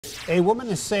A woman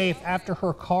is safe after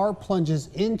her car plunges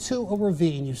into a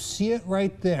ravine. You see it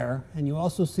right there, and you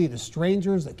also see the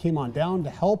strangers that came on down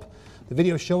to help. The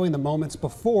video showing the moments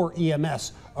before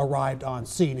EMS arrived on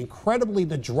scene. Incredibly,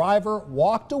 the driver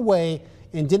walked away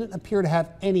and didn't appear to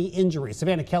have any injuries.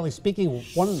 Savannah Kelly speaking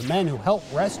with one of the men who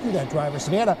helped rescue that driver.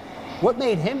 Savannah, what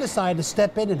made him decide to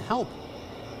step in and help?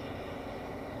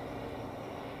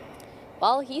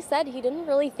 Well, he said he didn't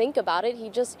really think about it. He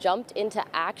just jumped into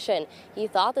action. He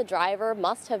thought the driver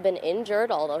must have been injured,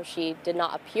 although she did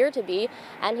not appear to be.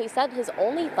 And he said his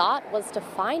only thought was to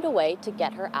find a way to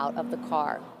get her out of the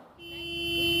car.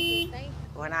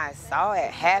 When I saw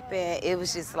it happen, it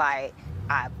was just like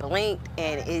I blinked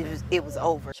and it was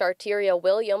over. Sharteria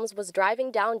Williams was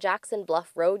driving down Jackson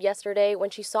Bluff Road yesterday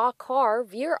when she saw a car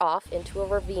veer off into a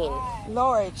ravine.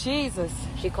 Lord Jesus.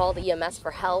 She called EMS for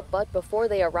help, but before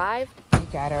they arrived, You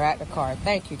got her out the car.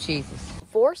 Thank you, Jesus.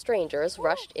 4 strangers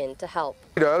rushed in to help.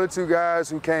 The other 2 guys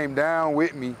who came down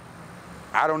with me,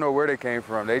 I don't know where they came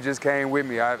from. They just came with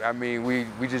me. I mean,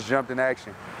 we just jumped in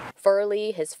action.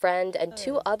 Furley, his friend, and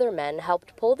 2 other men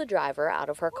helped pull the driver out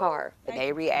of her car.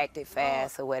 They reacted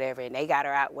fast or whatever, and they got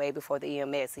her out way before the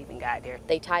EMS even got there.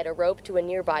 They tied a rope to a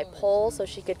nearby pole so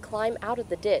she could climb out of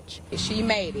the ditch. She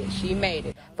made it. She made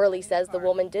it. Furley says the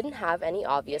woman didn't have any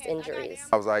obvious injuries.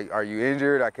 I was like, "Are you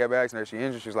injured?" I kept asking her, "Is she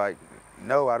injured?" She was like,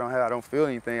 "No, I don't feel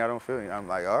anything. I don't feel anything." I'm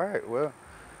like, "All right, well,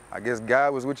 I guess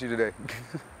God was with you today."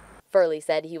 Furley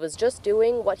said he was just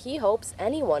doing what he hopes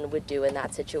anyone would do in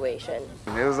that situation.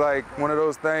 It was like one of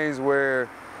those things where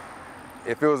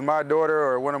if it was my daughter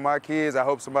or one of my kids, I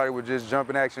hope somebody would just jump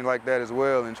in action like that as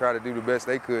well and try to do the best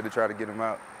they could to try to get them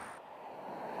out.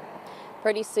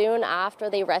 Pretty soon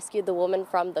after they rescued the woman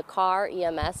from the car,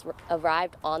 EMS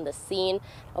arrived on the scene.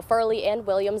 Furley and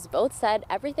Williams both said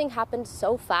everything happened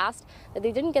so fast that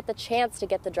they didn't get the chance to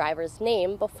get the driver's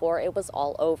name before it was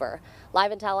all over.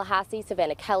 Live in Tallahassee,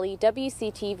 Savannah Kelly,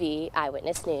 WCTV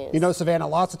Eyewitness News. You know, Savannah,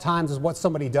 lots of times is what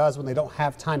somebody does when they don't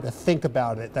have time to think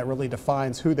about it that really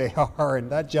defines who they are. And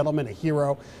that gentleman, a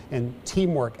hero, and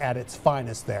teamwork at its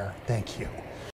finest there. Thank you.